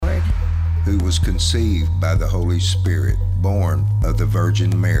who was conceived by the Holy Spirit, born of the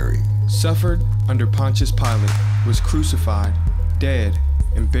Virgin Mary, suffered under Pontius Pilate, was crucified, dead,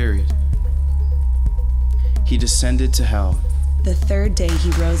 and buried. He descended to hell. The third day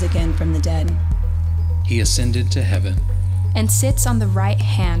he rose again from the dead. He ascended to heaven and sits on the right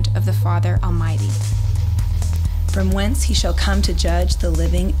hand of the Father Almighty. From whence he shall come to judge the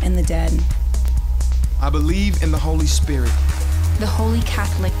living and the dead. I believe in the Holy Spirit, the Holy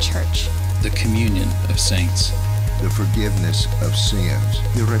Catholic Church, the communion of saints, the forgiveness of sins,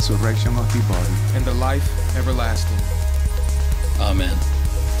 the resurrection of the body, and the life everlasting. Amen.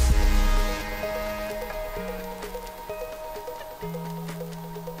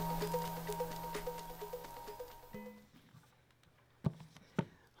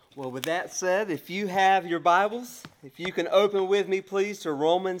 Well, with that said, if you have your Bibles, if you can open with me, please, to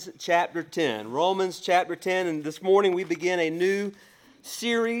Romans chapter 10. Romans chapter 10, and this morning we begin a new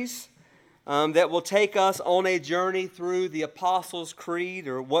series that will take us on a journey through the Apostles' Creed,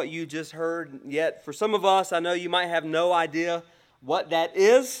 or what you just heard. Yet, for some of us, I know you might have no idea what that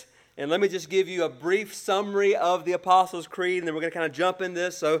is. And let me just give you a brief summary of the Apostles' Creed, and then we're going to kind of jump in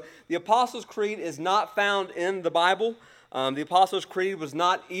this. So, the Apostles' Creed is not found in the Bible. The Apostles' Creed was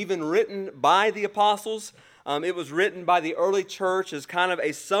not even written by the apostles. It was written by the early church as kind of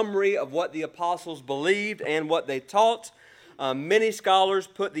a summary of what the apostles believed and what they taught. Many scholars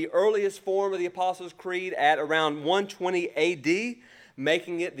put the earliest form of the Apostles' Creed at around 120 AD,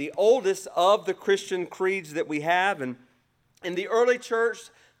 making it the oldest of the Christian creeds that we have. And in the early church,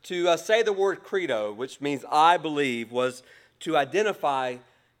 to say the word credo, which means I believe, was to identify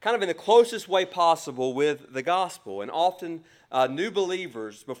kind of in the closest way possible with the gospel. And often new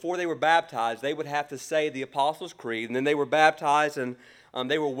believers, before they were baptized, they would have to say the Apostles' Creed, and then they were baptized, and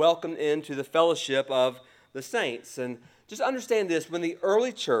they were welcomed into the fellowship of the saints. And just understand this, when the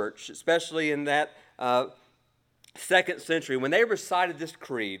early church, especially in that 2nd century, when they recited this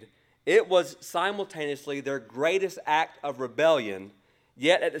creed, it was simultaneously their greatest act of rebellion,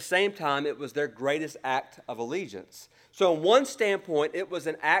 yet at the same time it was their greatest act of allegiance. So in one standpoint, it was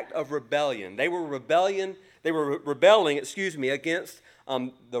an act of rebellion. They were rebelling against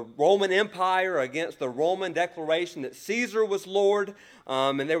the Roman Empire, against the Roman declaration that Caesar was Lord,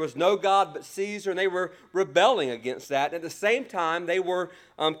 and there was no God but Caesar, and they were rebelling against that. And at the same time, they were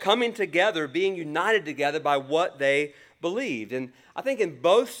coming together, being united together by what they believed. And I think in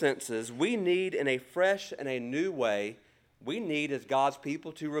both senses, we need, in a fresh and a new way, we need as God's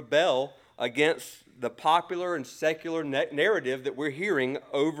people to rebel against the popular and secular narrative that we're hearing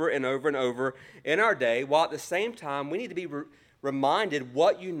over and over and over in our day, while at the same time we need to be reminded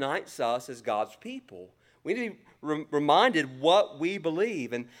what unites us as God's people. We need to be reminded what we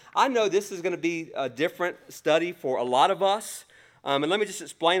believe. And I know this is going to be a different study for a lot of us, and let me just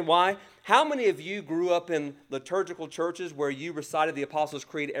explain why. How many of you grew up in liturgical churches where you recited the Apostles'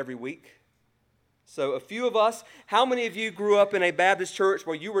 Creed every week? So a few of us. How many of you grew up in a Baptist church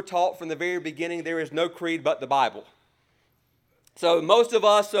where you were taught from the very beginning there is no creed but the Bible? So most of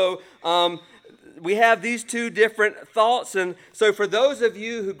us, we have these two different thoughts. And so for those of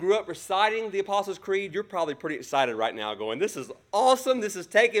you who grew up reciting the Apostles' Creed, you're probably pretty excited right now going, this is awesome. This is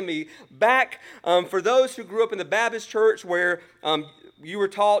taking me back. For those who grew up in the Baptist church where you were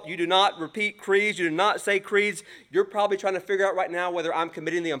taught you do not repeat creeds, you do not say creeds, you're probably trying to figure out right now whether I'm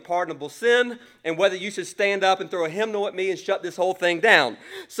committing the unpardonable sin and whether you should stand up and throw a hymnal at me and shut this whole thing down.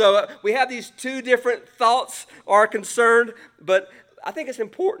 So we have these two different thoughts are concerned, but I think it's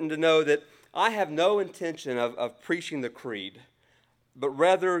important to know that I have no intention of preaching the creed, but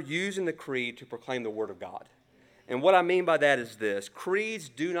rather using the creed to proclaim the Word of God. And what I mean by that is this: creeds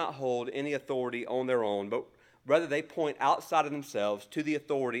do not hold any authority on their own, but rather they point outside of themselves to the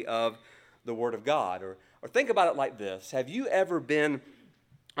authority of the Word of God. Or think about it like this. Have you ever been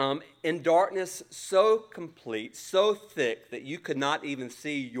in darkness so complete, so thick, that you could not even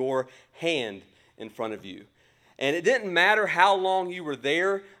see your hand in front of you? And it didn't matter how long you were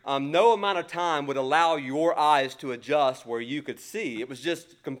there. No amount of time would allow your eyes to adjust where you could see. It was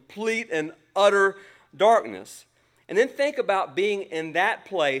just complete and utter darkness. And then think about being in that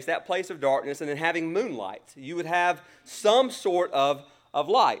place of darkness, and then having moonlight. You would have some sort of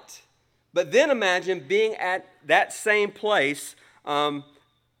light. But then imagine being at that same place on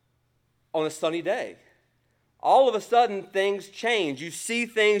a sunny day. All of a sudden, things change. You see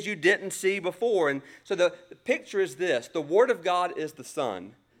things you didn't see before. And so the picture is this: the Word of God is the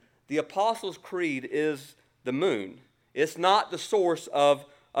sun. The Apostles' Creed is the moon. It's not the source of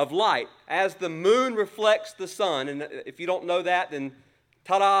light. As the moon reflects the sun, and if you don't know that, then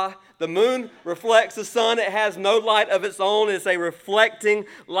Ta-da! The moon reflects the sun. It has no light of its own. It's a reflecting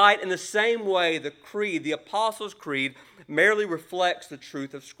light. In the same way, the creed, the Apostles' Creed, merely reflects the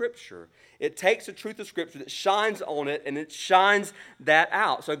truth of Scripture. It takes the truth of Scripture, it shines on it, and it shines that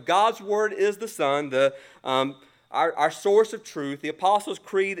out. So God's Word is the sun, our source of truth. The Apostles'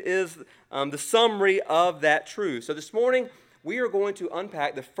 Creed is the summary of that truth. So this morning, we are going to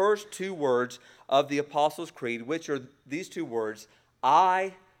unpack the first two words of the Apostles' Creed, which are these two words,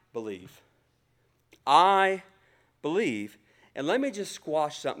 I believe. I believe. And let me just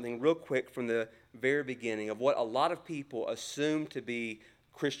squash something real quick from the very beginning of what a lot of people assume to be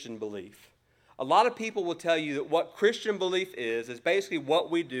Christian belief. A lot of people will tell you that what Christian belief is basically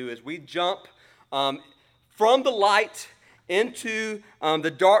what we do is we jump from the light into the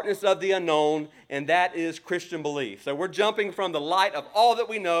darkness of the unknown, and that is Christian belief. So we're jumping from the light of all that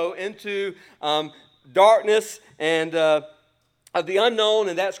we know into darkness and of the unknown,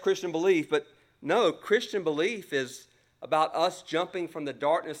 and that's Christian belief. But no, Christian belief is about us jumping from the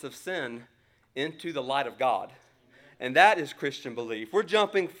darkness of sin into the light of God. And that is Christian belief. We're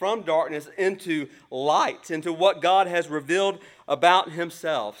jumping from darkness into light, into what God has revealed about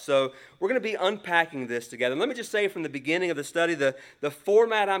Himself. So we're going to be unpacking this together. And let me just say from the beginning of the study, the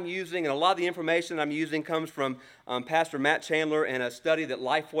format I'm using and a lot of the information I'm using comes from Pastor Matt Chandler and a study that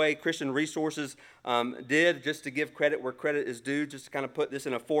Lifeway Christian Resources did, just to give credit where credit is due, just to kind of put this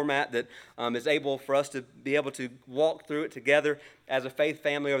in a format that is able for us to be able to walk through it together as a faith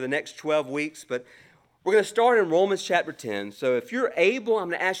family over the next 12 weeks. But we're going to start in Romans chapter 10. So if you're able, I'm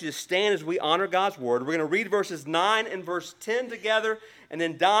going to ask you to stand as we honor God's Word. We're going to read verses 9 and verse 10 together and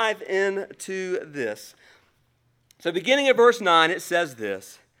then dive into this. So beginning at verse 9, it says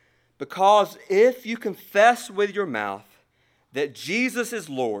this, because if you confess with your mouth that Jesus is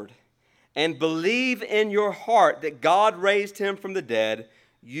Lord and believe in your heart that God raised Him from the dead,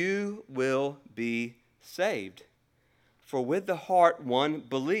 you will be saved. For with the heart one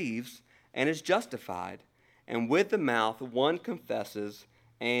believes and is justified, and with the mouth one confesses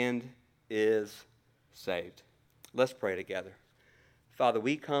and is saved. Let's pray together. Father,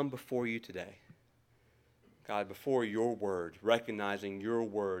 we come before you today, God, before your word, recognizing your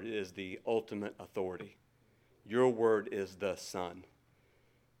word is the ultimate authority. Your word is the Son.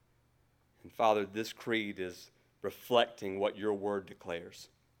 And Father, this creed is reflecting what your word declares.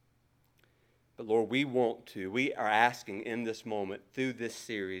 But Lord, we are asking in this moment, through this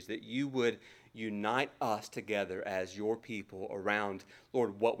series, that you would unite us together as your people around,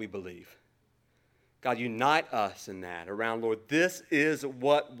 Lord, what we believe. God, unite us in that, around, Lord, this is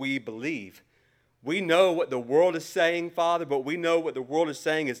what we believe. We know what the world is saying, Father, but we know what the world is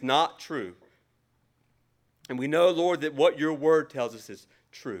saying is not true. And we know, Lord, that what your word tells us is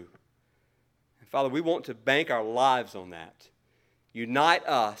true. And Father, we want to bank our lives on that. Unite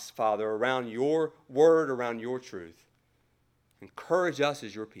us, Father, around your word, around your truth. Encourage us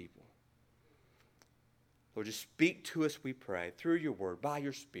as your people. Lord, just speak to us, we pray, through your word, by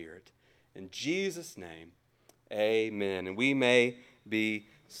your Spirit. In Jesus' name, amen. And we may be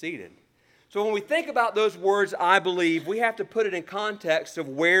seated. So when we think about those words, I believe, we have to put it in context of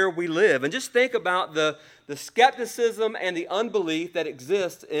where we live. And just think about the skepticism and the unbelief that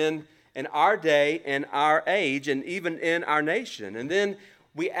exists in our day, in our age, and even in our nation. And then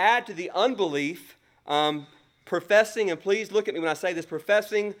we add to the unbelief professing, and please look at me when I say this,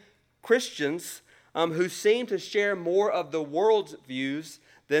 professing Christians who seem to share more of the world's views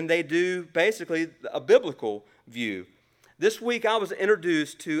than they do basically a biblical view. This week I was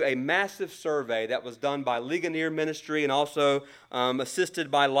introduced to a massive survey that was done by Ligonier Ministry and also assisted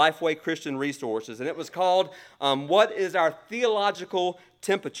by Lifeway Christian Resources. And it was called, What is Our Theological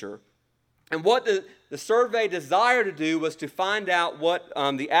Temperature? And what the survey desired to do was to find out what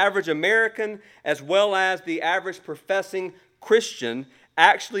the average American as well as the average professing Christian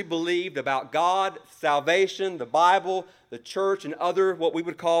actually believed about God, salvation, the Bible, the church, and other what we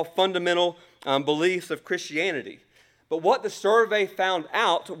would call fundamental beliefs of Christianity. But what the survey found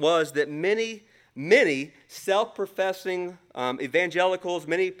out was that many self-professing evangelicals,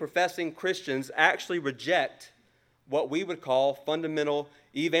 many professing Christians actually reject what we would call fundamental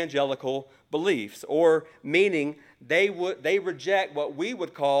evangelical beliefs, or meaning they reject what we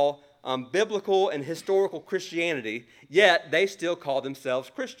would call biblical and historical Christianity, yet they still call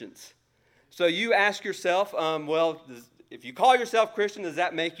themselves Christians. So you ask yourself, if you call yourself Christian, does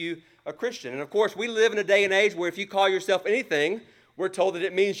that make you a Christian? And of course, we live in a day and age where if you call yourself anything, we're told that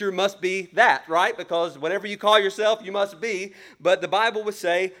it means you must be that, right? Because whatever you call yourself, you must be. But the Bible would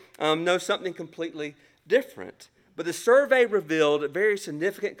say, no, something completely different. But the survey revealed a very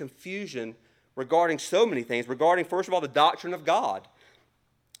significant confusion regarding so many things, regarding, first of all, the doctrine of God.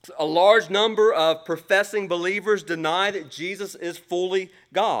 A large number of professing believers deny that Jesus is fully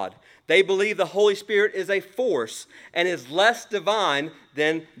God. They believe the Holy Spirit is a force and is less divine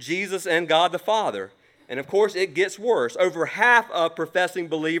than Jesus and God the Father. And of course, it gets worse. Over half of professing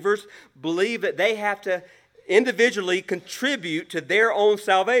believers believe that they have to individually contribute to their own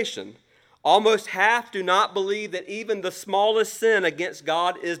salvation. Almost half do not believe that even the smallest sin against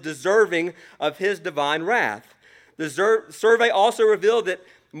God is deserving of His divine wrath. The survey also revealed that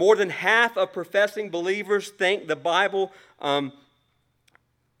more than half of professing believers think the Bible,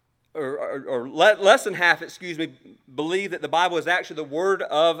 less than half, believe that the Bible is actually the Word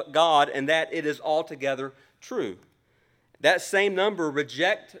of God and that it is altogether true. That same number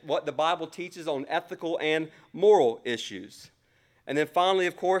reject what the Bible teaches on ethical and moral issues. And then finally,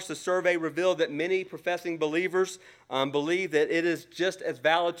 of course, the survey revealed that many professing believers believe that it is just as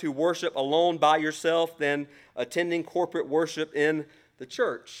valid to worship alone by yourself than attending corporate worship in the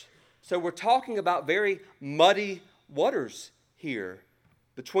church. So we're talking about very muddy waters here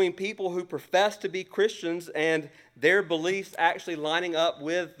between people who profess to be Christians and their beliefs actually lining up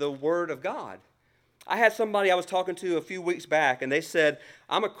with the Word of God. I had somebody I was talking to a few weeks back, and they said,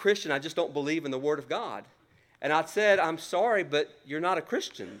 I'm a Christian, I just don't believe in the Word of God. And I said, I'm sorry, but you're not a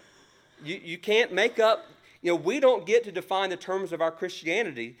Christian. You can't make up, we don't get to define the terms of our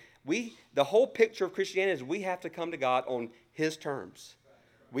Christianity. The whole picture of Christianity is we have to come to God on His terms.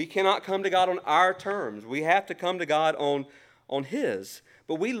 We cannot come to God on our terms. We have to come to God on His.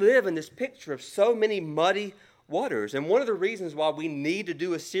 But we live in this picture of so many muddy waters. And one of the reasons why we need to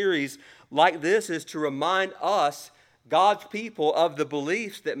do a series like this is to remind us, God's people, of the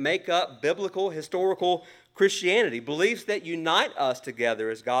beliefs that make up biblical, historical Christianity, beliefs that unite us together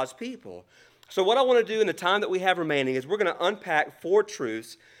as God's people. So what I want to do in the time that we have remaining is we're going to unpack 4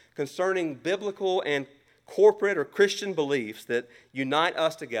 truths concerning biblical and corporate or Christian beliefs that unite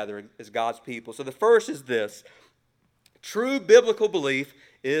us together as God's people. So the first is this: true biblical belief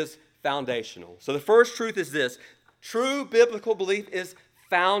is foundational. So the first truth is this: true biblical belief is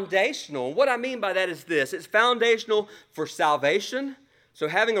foundational. And what I mean by that is this: it's foundational for salvation. So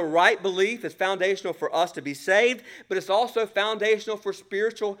having a right belief is foundational for us to be saved, but it's also foundational for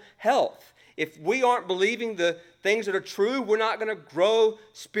spiritual health. If we aren't believing the things that are true, we're not going to grow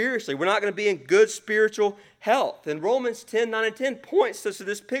spiritually. We're not going to be in good spiritual health. And Romans 10:9 and 10 points us to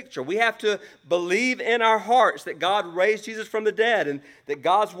this picture. We have to believe in our hearts that God raised Jesus from the dead and that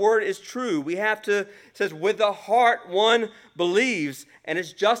God's word is true. We have to, it says, with the heart one believes and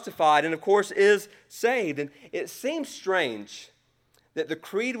is justified and, of course, is saved. And it seems strange that the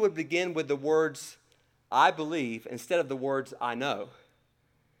creed would begin with the words, I believe, instead of the words, I know.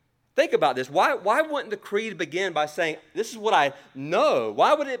 Think about this. Why wouldn't the creed begin by saying, this is what I know?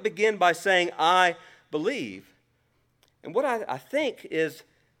 Why would it begin by saying, I believe? And what I think is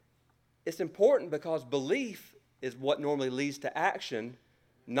it's important because belief is what normally leads to action,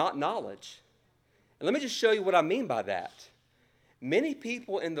 not knowledge. And let me just show you what I mean by that. Many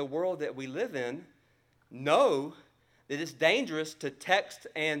people in the world that we live in know that it's dangerous to text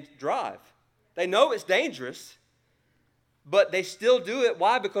and drive. They know it's dangerous, but they still do it.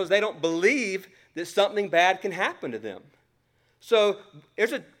 Why? Because they don't believe that something bad can happen to them. So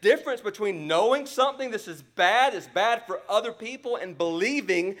there's a difference between knowing something this is bad for other people, and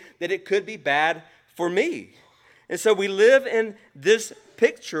believing that it could be bad for me. And so we live in this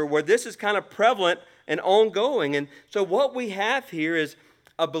picture where this is kind of prevalent and ongoing. And so what we have here is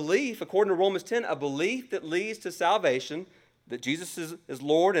a belief, according to Romans 10, a belief that leads to salvation, that Jesus is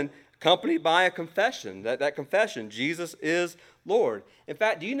Lord, and accompanied by a confession, that confession, Jesus is Lord. In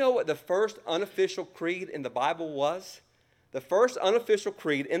fact, do you know what the first unofficial creed in the Bible was? The first unofficial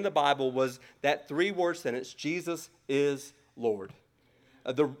creed in the Bible was that 3-word sentence, Jesus is Lord.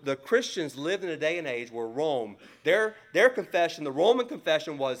 The Christians lived in a day and age where Rome, their confession, the Roman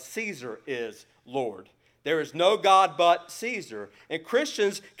confession was Caesar is Lord. There is no God but Caesar. And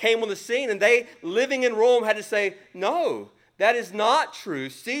Christians came on the scene, and they, living in Rome, had to say, no, that is not true.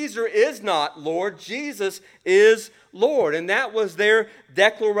 Caesar is not Lord. Jesus is Lord. And that was their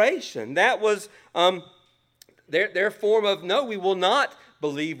declaration. That was their form of, no, we will not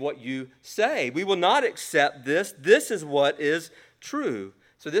believe what you say. We will not accept this. This is what is true.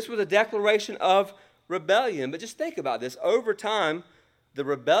 So this was a declaration of rebellion. But just think about this. Over time, the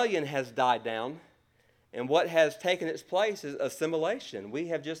rebellion has died down. And what has taken its place is assimilation. We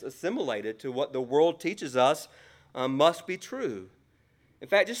have just assimilated to what the world teaches us must be true. In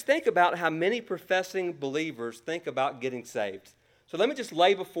fact, just think about how many professing believers think about getting saved. So let me just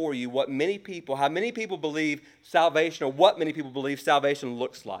lay before you how many people believe salvation, or what many people believe salvation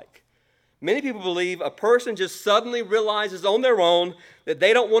looks like. Many people believe a person just suddenly realizes on their own that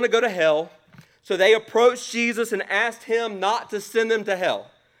they don't want to go to hell, so they approach Jesus and asked him not to send them to hell.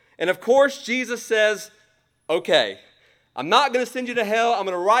 And of course, Jesus says, okay, I'm not going to send you to hell. I'm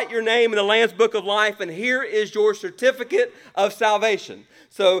going to write your name in the Lamb's Book of Life, and here is your certificate of salvation.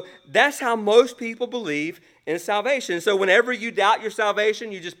 So that's how most people believe in salvation. So whenever you doubt your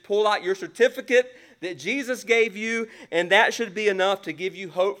salvation, you just pull out your certificate that Jesus gave you, and that should be enough to give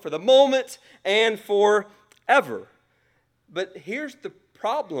you hope for the moment and forever. But here's the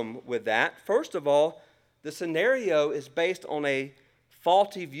problem with that. First of all, the scenario is based on a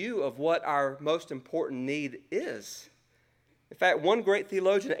faulty view of what our most important need is. In fact, one great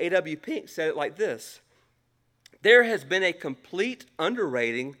theologian, A.W. Pink, said it like this: there has been a complete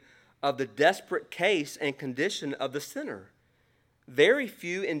underrating of the desperate case and condition of the sinner. Very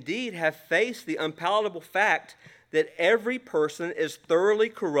few indeed have faced the unpalatable fact that every person is thoroughly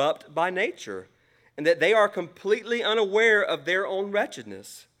corrupt by nature, and that they are completely unaware of their own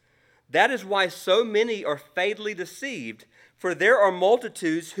wretchedness. That is why so many are fatally deceived, for there are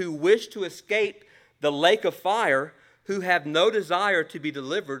multitudes who wish to escape the lake of fire, who have no desire to be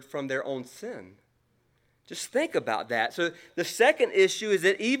delivered from their own sin. Just think about that. So the second issue is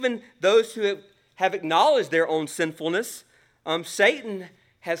that even those who have acknowledged their own sinfulness, Satan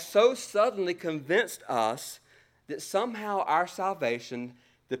has so suddenly convinced us that somehow our salvation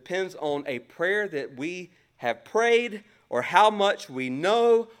depends on a prayer that we have prayed, or how much we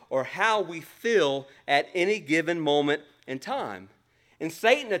know, or how we feel at any given moment in time. And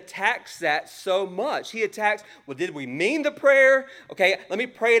Satan attacks that so much. He attacks, well, did we mean the prayer? Okay, let me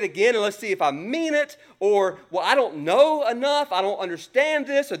pray it again and let's see if I mean it. Or, well, I don't know enough. I don't understand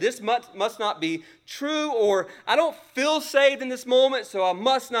this. So this must not be true. Or, I don't feel saved in this moment, so I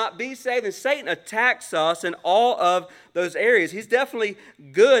must not be saved. And Satan attacks us in all of those areas. He's definitely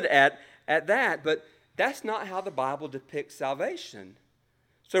good at that. But that's not how the Bible depicts salvation.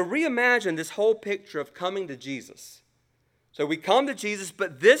 So reimagine this whole picture of coming to Jesus. So we come to Jesus,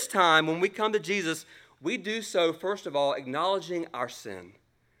 but this time when we come to Jesus, we do so, first of all, acknowledging our sin.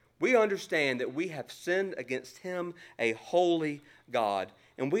 We understand that we have sinned against him, a holy God.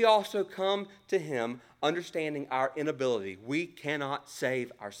 And we also come to him understanding our inability. We cannot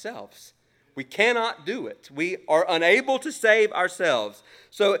save ourselves. We cannot do it. We are unable to save ourselves.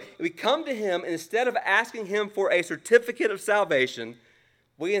 So we come to him, and instead of asking him for a certificate of salvation,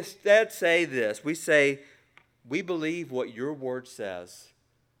 we instead say this. We say, we believe what your word says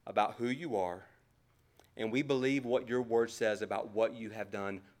about who you are, and we believe what your word says about what you have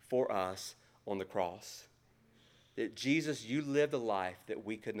done for us on the cross. That Jesus, you lived a life that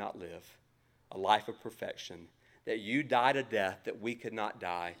we could not live, a life of perfection, that you died a death that we could not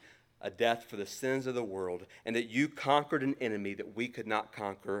die, a death for the sins of the world, and that you conquered an enemy that we could not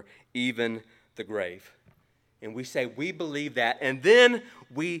conquer, even the grave. And we say, we believe that, and then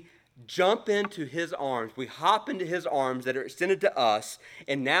we jump into his arms. We hop into his arms that are extended to us,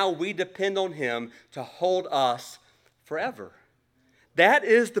 and now we depend on him to hold us forever. That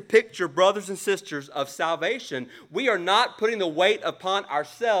is the picture, brothers and sisters, of salvation. We are not putting the weight upon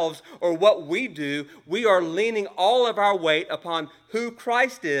ourselves or what we do. We are leaning all of our weight upon who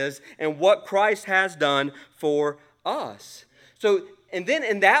Christ is and what Christ has done for us. And then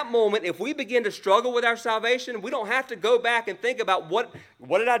in that moment, if we begin to struggle with our salvation, we don't have to go back and think about what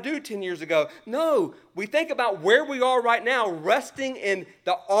did I do 10 years ago? No, we think about where we are right now, resting in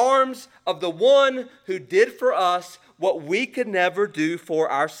the arms of the one who did for us what we could never do for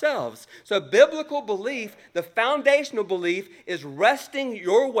ourselves. So biblical belief, the foundational belief, is resting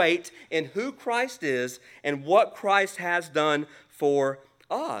your weight in who Christ is and what Christ has done for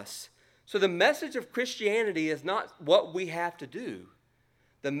us. So the message of Christianity is not what we have to do.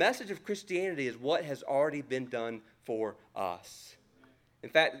 The message of Christianity is what has already been done for us. In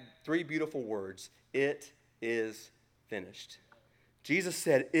fact, 3 beautiful words. It is finished. Jesus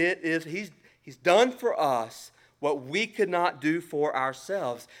said, He's done for us what we could not do for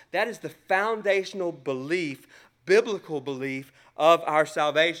ourselves. That is the foundational belief, biblical belief of our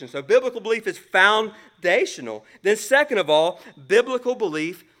salvation. So biblical belief is foundational. Then second of all, biblical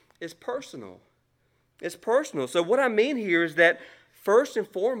belief is personal. It's personal. So what I mean here is that first and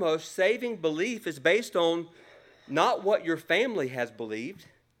foremost, saving belief is based on not what your family has believed.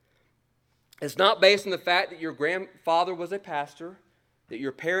 It's not based on the fact that your grandfather was a pastor, that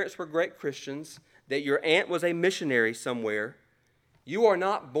your parents were great Christians, that your aunt was a missionary somewhere. You are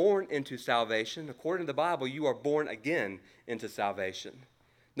not born into salvation. According to the Bible, you are born again into salvation.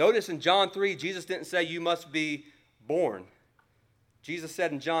 Notice in John 3, Jesus didn't say you must be born. Jesus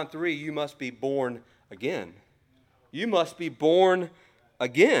said in John 3, you must be born again. You must be born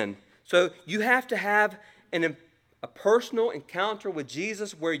again. So you have to have a personal encounter with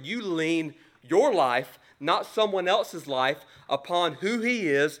Jesus where you lean your life, not someone else's life, upon who he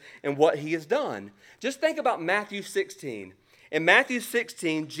is and what he has done. Just think about Matthew 16. In Matthew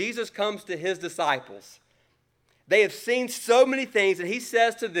 16, Jesus comes to his disciples. They have seen so many things, and he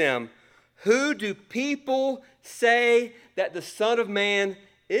says to them, "Who do people say that the Son of Man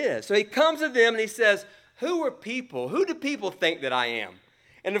is?" So he comes to them and he says, "Who are people? Who do people think that I am?"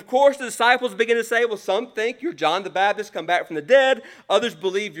 And of course, the disciples begin to say, well, some think you're John the Baptist come back from the dead. Others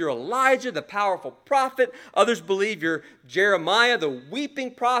believe you're Elijah, the powerful prophet. Others believe you're Jeremiah, the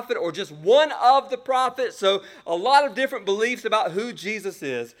weeping prophet, or just one of the prophets. So a lot of different beliefs about who Jesus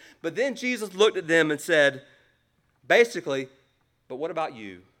is. But then Jesus looked at them and said, basically, but what about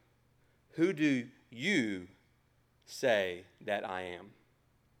you? Who do you say that I am?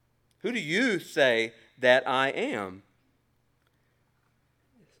 Who do you say that I am?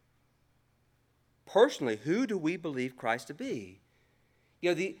 Personally, who do we believe Christ to be? You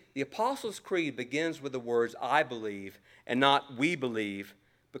know, the Apostles' Creed begins with the words, I believe, and not we believe,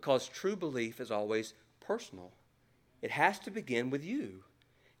 because true belief is always personal. It has to begin with you.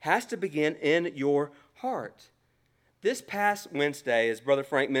 It has to begin in your heart. This past Wednesday, as Brother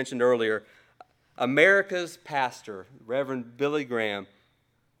Frank mentioned earlier, America's pastor, Reverend Billy Graham,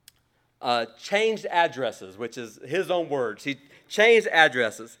 changed addresses, which is his own words. He changed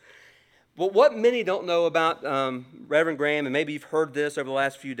addresses. But what many don't know about Reverend Graham, and maybe you've heard this over the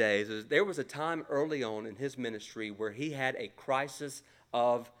last few days, is there was a time early on in his ministry where he had a crisis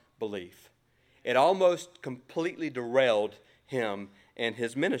of belief. It almost completely derailed him and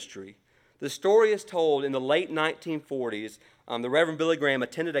his ministry. The story is told in the late 1940s. The Reverend Billy Graham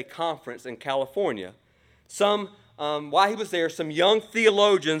attended a conference in California. While he was there, some young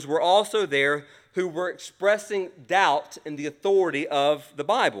theologians were also there who were expressing doubt in the authority of the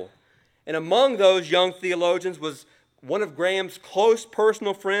Bible. And among those young theologians was one of Graham's close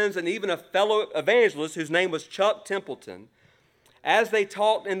personal friends and even a fellow evangelist whose name was Chuck Templeton. As they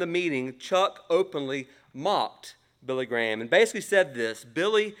talked in the meeting, Chuck openly mocked Billy Graham and basically said this,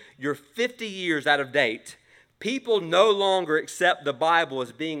 Billy, you're 50 years out of date. People no longer accept the Bible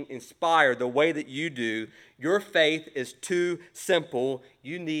as being inspired the way that you do. Your faith is too simple.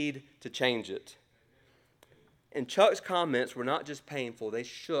 You need to change it. And Chuck's comments were not just painful, they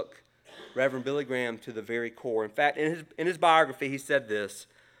shook Reverend Billy Graham to the very core. In fact, in his biography, he said this,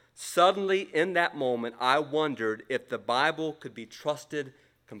 suddenly in that moment, I wondered if the Bible could be trusted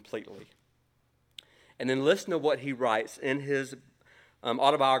completely. And then listen to what he writes in his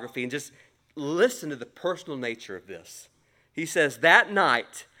autobiography and just listen to the personal nature of this. He says, that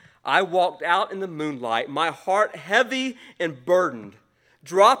night, I walked out in the moonlight, my heart heavy and burdened.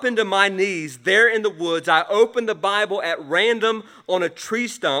 Dropping to my knees there in the woods, I opened the Bible at random on a tree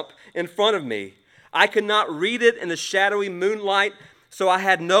stump in front of me. I could not read it in the shadowy moonlight, so I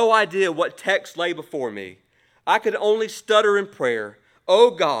had no idea what text lay before me. I could only stutter in prayer.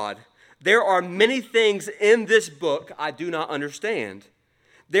 Oh God, there are many things in this book I do not understand.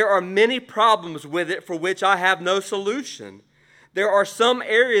 There are many problems with it for which I have no solution. There are some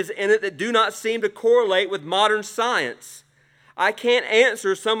areas in it that do not seem to correlate with modern science. I can't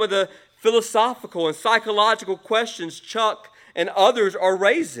answer some of the philosophical and psychological questions Chuck and others are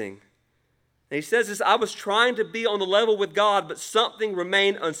raising. And he says this, I was trying to be on the level with God, but something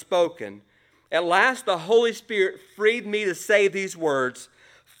remained unspoken. At last, the Holy Spirit freed me to say these words,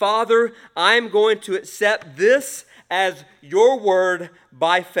 Father, I'm going to accept this as your word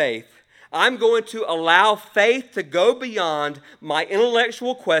by faith. I'm going to allow faith to go beyond my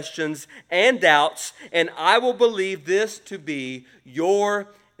intellectual questions and doubts, and I will believe this to be your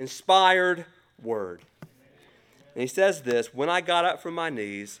inspired word. And he says this, when I got up from my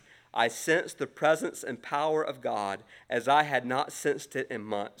knees, I sensed the presence and power of God as I had not sensed it in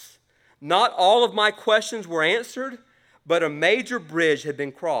months. Not all of my questions were answered, but a major bridge had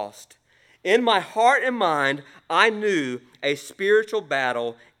been crossed. In my heart and mind, I knew a spiritual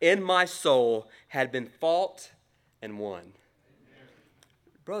battle in my soul had been fought and won.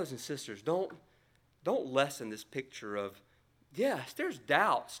 Brothers and sisters, don't lessen this picture of, yes, there's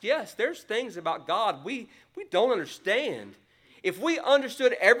doubts. Yes, there's things about God we don't understand. If we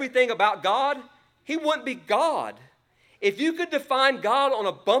understood everything about God, He wouldn't be God. If you could define God on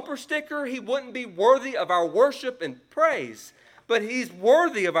a bumper sticker, He wouldn't be worthy of our worship and praise. But He's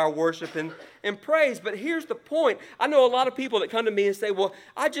worthy of our worship and praise. But here's the point. I know a lot of people that come to me and say, well,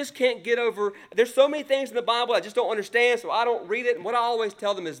 I just can't get over, there's so many things in the Bible I just don't understand, so I don't read it. And what I always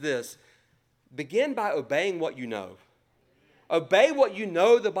tell them is this, begin by obeying what you know. Obey what you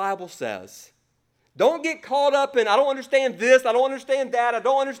know the Bible says. Don't get caught up in, I don't understand this, I don't understand that, I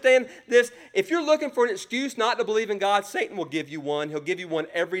don't understand this. If you're looking for an excuse not to believe in God, Satan will give you one. He'll give you one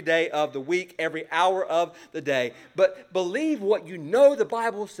every day of the week, every hour of the day. But believe what you know the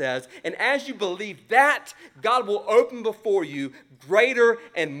Bible says, and as you believe that, God will open before you greater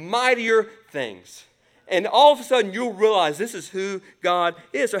and mightier things. And all of a sudden, you'll realize this is who God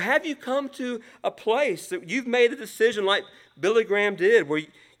is. So have you come to a place that you've made a decision like Billy Graham did, where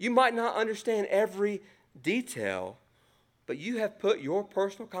you might not understand every detail, but you have put your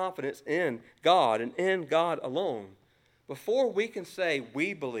personal confidence in God and in God alone? Before we can say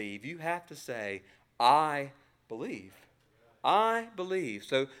we believe, you have to say, I believe. I believe.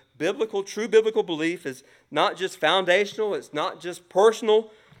 So true biblical belief is not just foundational, it's not just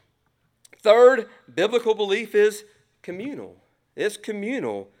personal. Third, biblical belief is communal. It's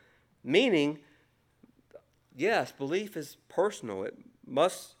communal, meaning, yes, belief is personal. It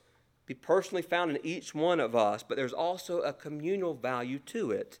must be personally found in each one of us, but there's also a communal value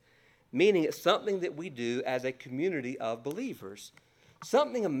to it, meaning it's something that we do as a community of believers.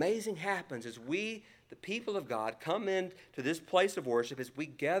 Something amazing happens as we, the people of God, come into this place of worship, as we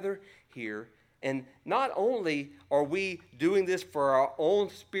gather here. And not only are we doing this for our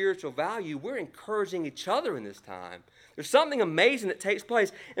own spiritual value, we're encouraging each other in this time. There's something amazing that takes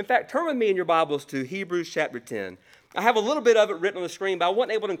place. In fact, turn with me in your Bibles to Hebrews chapter 10. I have a little bit of it written on the screen, but I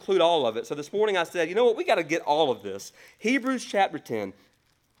wasn't able to include all of it. So this morning I said, you know what, we got to get all of this. Hebrews chapter 10.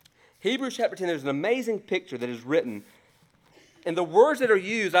 Hebrews chapter 10, there's an amazing picture that is written. And the words that are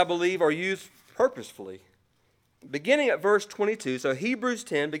used, I believe, are used purposefully. Beginning at verse 22, so Hebrews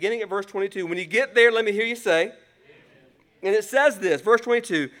 10, beginning at verse 22. When you get there, let me hear you say. Amen. And it says this, verse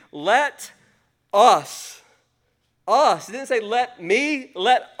 22, let us, it didn't say let me,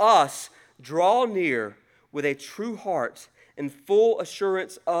 let us draw near with a true heart and full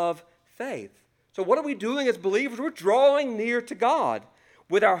assurance of faith. So what are we doing as believers? We're drawing near to God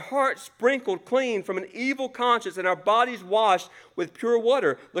with our hearts sprinkled clean from an evil conscience and our bodies washed with pure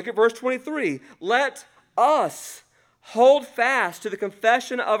water. Look at verse 23. Let us hold fast to the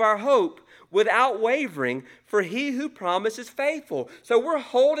confession of our hope without wavering, for he who promised is faithful. So we're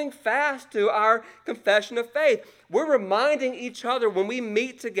holding fast to our confession of faith. We're reminding each other when we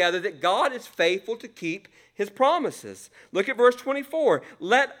meet together that God is faithful to keep his promises. Look at verse 24.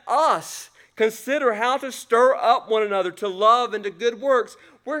 Let us consider how to stir up one another to love and to good works.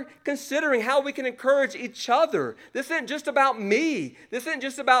 We're considering how we can encourage each other. This isn't just about me. This isn't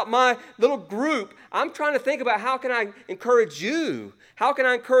just about my little group. I'm trying to think about how can I encourage you? How can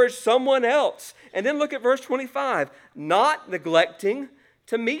I encourage someone else? And then look at verse 25. Not neglecting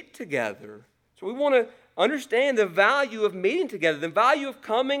to meet together. So we want to understand the value of meeting together, the value of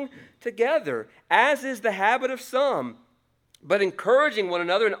coming together, as is the habit of some, but encouraging one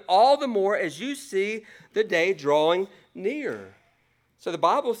another, and all the more as you see the day drawing near. So the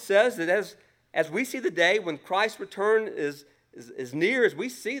Bible says that as we see the day when Christ's return is near, as we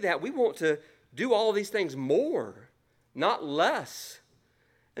see that, we want to do all these things more, not less.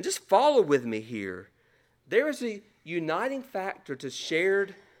 And just follow with me here. There is a uniting factor to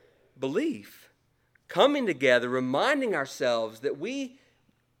shared belief. Coming together, reminding ourselves that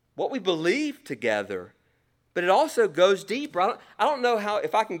what we believe together. But it also goes deeper. I don't know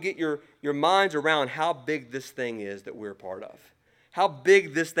if I can get your minds around how big this thing is that we're a part of. How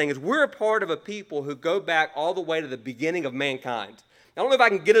big this thing is. We're a part of a people who go back all the way to the beginning of mankind. I don't know if I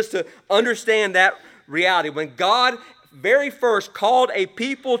can get us to understand that reality. When God very first called a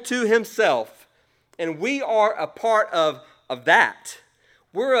people to himself, and we are a part of that.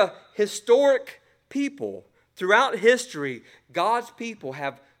 We're a historic people. Throughout history, God's people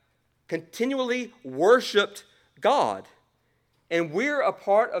have continually worshiped God. And we're a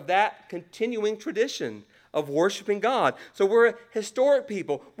part of that continuing tradition of worshiping God. So we're a historic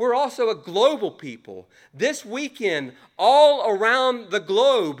people. We're also a global people. This weekend, all around the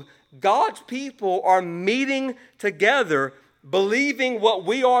globe, God's people are meeting together, believing what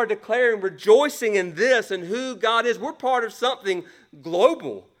we are declaring, rejoicing in this and who God is. We're part of something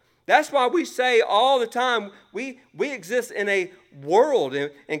global. That's why we say all the time, we exist in a world.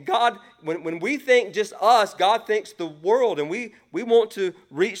 And God, when we think just us, God thinks the world. And we want to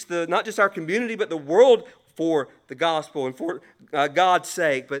reach not just our community, but the world for the gospel and for God's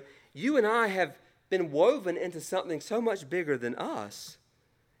sake. But you and I have been woven into something so much bigger than us.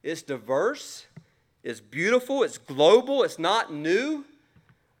 It's diverse, it's beautiful, it's global, it's not new.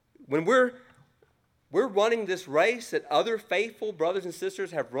 When we're running this race that other faithful brothers and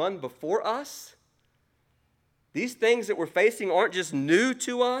sisters have run before us, these things that we're facing aren't just new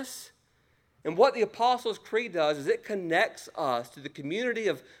to us. And what the Apostles' Creed does is it connects us to the community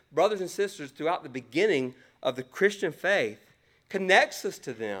of brothers and sisters throughout the beginning of the Christian faith, connects us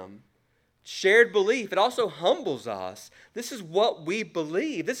to them. Shared belief. It also humbles us. This is what we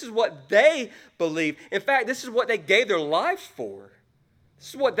believe. This is what they believe. In fact, this is what they gave their lives for. This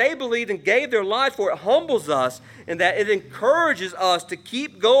is what they believed and gave their lives for. It humbles us in that it encourages us to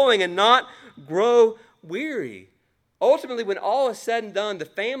keep going and not grow weary. Ultimately, when all is said and done, the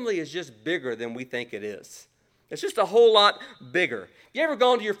family is just bigger than we think it is. It's just a whole lot bigger. You ever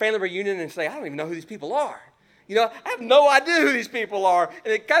gone to your family reunion and say, I don't even know who these people are? You know, I have no idea who these people are.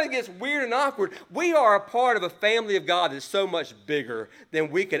 And it kind of gets weird and awkward. We are a part of a family of God that's so much bigger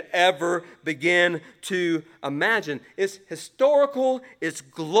than we could ever begin to imagine. It's historical, it's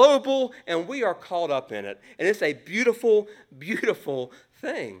global, and we are caught up in it. And it's a beautiful, beautiful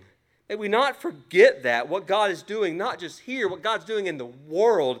thing. May we not forget that, what God is doing, not just here, what God's doing in the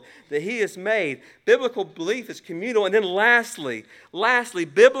world that He has made. Biblical belief is communal. And then lastly,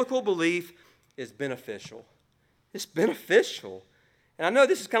 biblical belief is beneficial. It's beneficial. And I know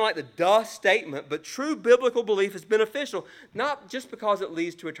this is kind of like the duh statement, but true biblical belief is beneficial, not just because it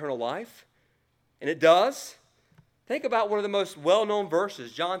leads to eternal life, and it does. Think about one of the most well-known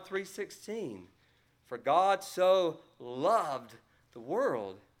verses, John 3:16. For God so loved the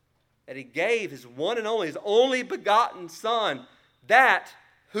world that He gave His one and only, His only begotten Son, that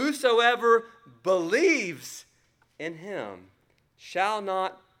whosoever believes in Him shall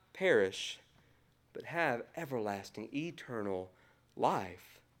not perish, but have everlasting, eternal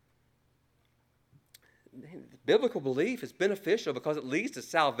life. Biblical belief is beneficial because it leads to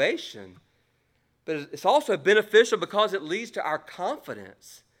salvation, but it's also beneficial because it leads to our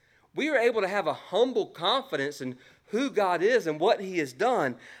confidence. We are able to have a humble confidence in who God is and what He has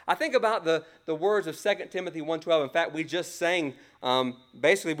done. I think about the words of 2 Timothy 1:12. In fact, we just sang,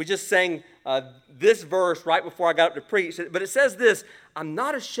 this verse right before I got up to preach. But it says this, I'm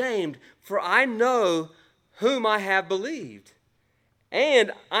not ashamed, for I know whom I have believed.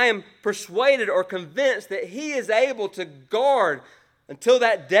 And I am persuaded or convinced that He is able to guard until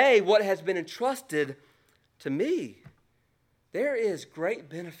that day what has been entrusted to me. There is great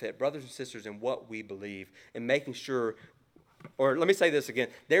benefit, brothers and sisters, in what we believe, in making sure, or let me say this again,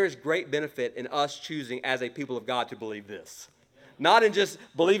 there is great benefit in us choosing as a people of God to believe this. Not in just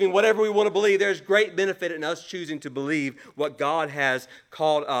believing whatever we want to believe. There's great benefit in us choosing to believe what God has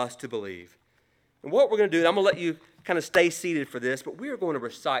called us to believe. And what we're going to do, I'm going to let you kind of stay seated for this, but we are going to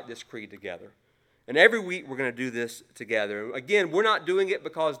recite this creed together. And every week we're going to do this together. Again, we're not doing it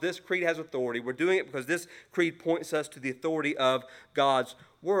because this creed has authority. We're doing it because this creed points us to the authority of God's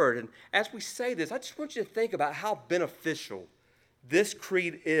Word. And as we say this, I just want you to think about how beneficial this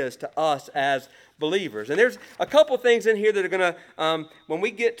creed is to us as believers. And there's a couple things in here that are going to, when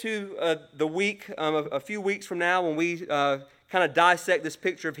we get to the week, a few weeks from now, when we kind of dissect this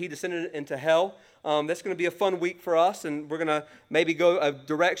picture of He descended into hell, that's going to be a fun week for us, and we're going to maybe go a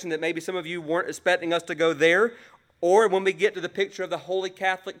direction that maybe some of you weren't expecting us to go there. Or when we get to the picture of the Holy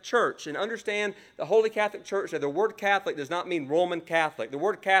Catholic Church. And understand the Holy Catholic Church, the word Catholic does not mean Roman Catholic. The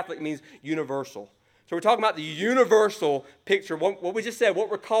word Catholic means universal. So we're talking about the universal picture, what we just said,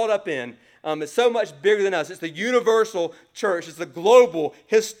 what we're caught up in. It's so much bigger than us. It's the universal church. It's the global,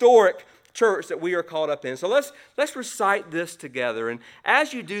 historic church that we are caught up in. So let's recite this together. And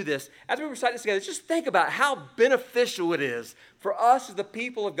as you do this, as we recite this together, just think about how beneficial it is for us as the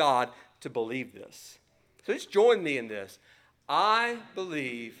people of God to believe this. So just join me in this. I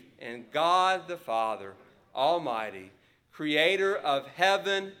believe in God the Father Almighty, creator of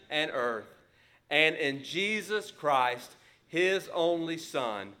heaven and earth, and in Jesus Christ, His only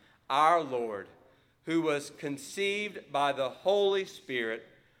Son, our Lord, who was conceived by the Holy Spirit,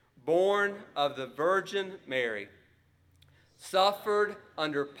 born of the Virgin Mary, suffered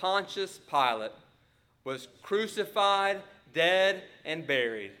under Pontius Pilate, was crucified, dead, and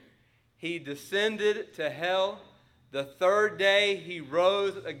buried. He descended to hell. The third day He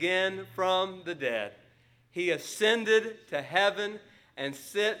rose again from the dead. He ascended to heaven and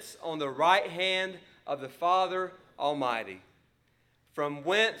sits on the right hand of the Father Almighty, from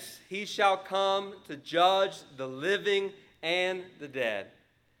whence He shall come to judge the living and the dead.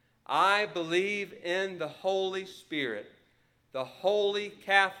 I believe in the Holy Spirit, the Holy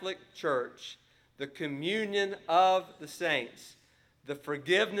Catholic Church, the communion of the saints, the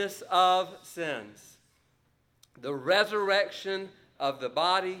forgiveness of sins, the resurrection of the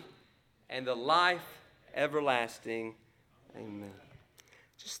body, and the life everlasting. Amen.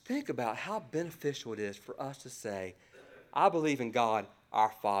 Just think about how beneficial it is for us to say, I believe in God,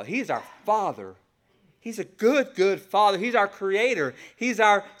 our Father. He is our Father. He's a good, good Father. He's our Creator. He's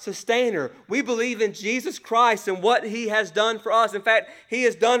our Sustainer. We believe in Jesus Christ and what He has done for us. In fact, He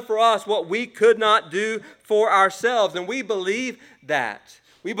has done for us what we could not do for ourselves. And we believe that.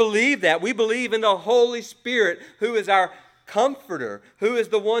 We believe that. We believe in the Holy Spirit, who is our Comforter, who is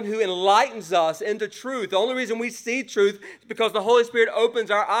the one who enlightens us into truth. The only reason we see truth is because the Holy Spirit opens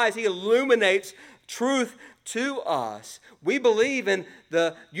our eyes. He illuminates truth to us. We believe in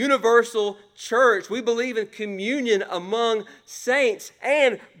the universal church. We believe in communion among saints.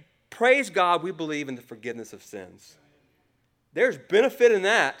 And praise God, we believe in the forgiveness of sins. There's benefit in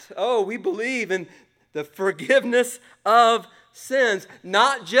that. Oh, we believe in the forgiveness of sins.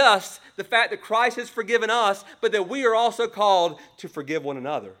 Not just the fact that Christ has forgiven us, but that we are also called to forgive one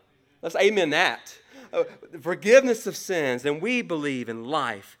another. Let's amen that. The forgiveness of sins. And we believe in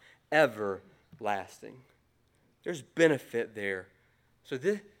life everlasting. There's benefit there. So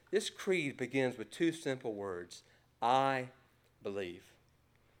this creed begins with two simple words. I believe.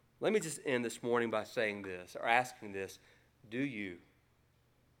 Let me just end this morning by saying this, or asking this. Do you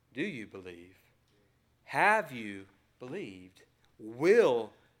believe? Have you believed?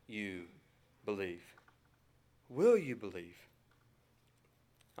 Will you believe? Will you believe?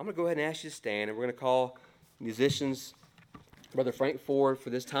 I'm going to go ahead and ask you to stand, and we're going to call musicians Brother Frank Ford for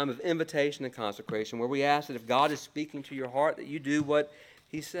this time of invitation and consecration, where we ask that if God is speaking to your heart, that you do what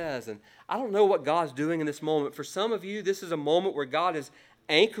He says. And I don't know what God's doing in this moment. For some of you, this is a moment where God is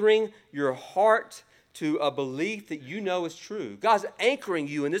anchoring your heart to a belief that you know is true. God's anchoring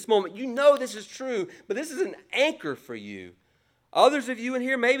you in this moment. You know this is true, but this is an anchor for you. Others of you in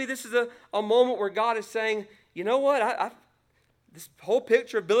here, maybe this is a moment where God is saying, you know what, this whole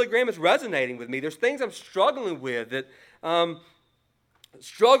picture of Billy Graham is resonating with me. There's things I'm struggling with that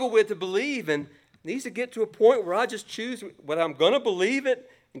struggle with to believe, and needs to get to a point where I just choose whether I'm going to believe it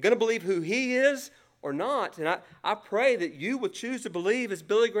and going to believe who He is or not. And I pray that you will choose to believe as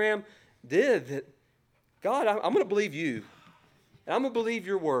Billy Graham did, that God, I'm going to believe You. And I'm going to believe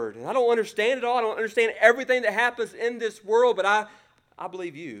Your word. And I don't understand it all. I don't understand everything that happens in this world, but I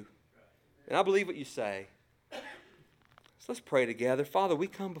believe You. And I believe what You say. So let's pray together. Father, we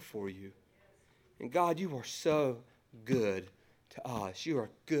come before You. And God, You are so good to us. You are a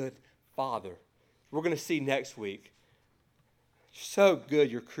good Father. We're going to see next week. You're so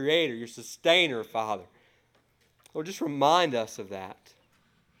good. You're Creator. You're Sustainer, Father. Lord, just remind us of that.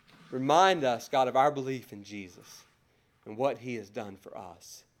 Remind us, God, of our belief in Jesus and what He has done for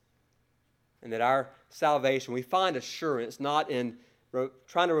us. And that our salvation, we find assurance not in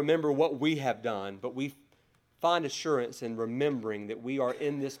trying to remember what we have done, but we find assurance in remembering that we are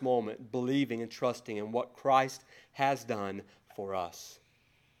in this moment believing and trusting in what Christ has done for us.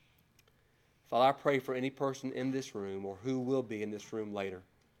 Father, I pray for any person in this room or who will be in this room later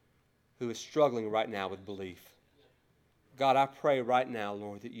who is struggling right now with belief. God, I pray right now,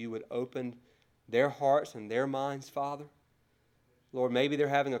 Lord, that You would open their hearts and their minds, Father. Lord, maybe they're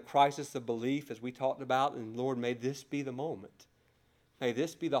having a crisis of belief as we talked about, and Lord, may this be the moment. May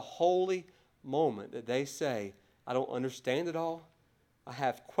this be the holy moment that they say, I don't understand it all. I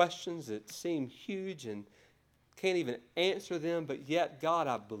have questions that seem huge and can't even answer them, but yet, God,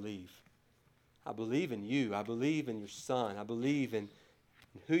 I believe. I believe in You. I believe in Your Son. I believe in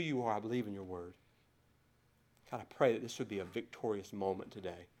who You are. I believe in Your word. God, I pray that this would be a victorious moment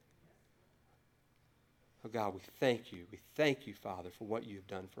today. Oh, God, we thank You. We thank You, Father, for what You've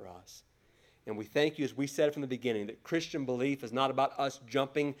done for us. And we thank You, as we said from the beginning, that Christian belief is not about us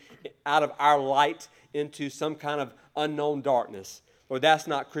jumping out of our light into some kind of unknown darkness. Lord, that's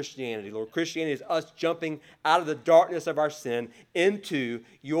not Christianity. Lord, Christianity is us jumping out of the darkness of our sin into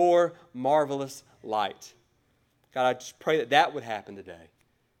Your marvelous light. God, I just pray that that would happen today.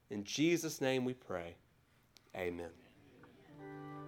 In Jesus' name we pray. Amen.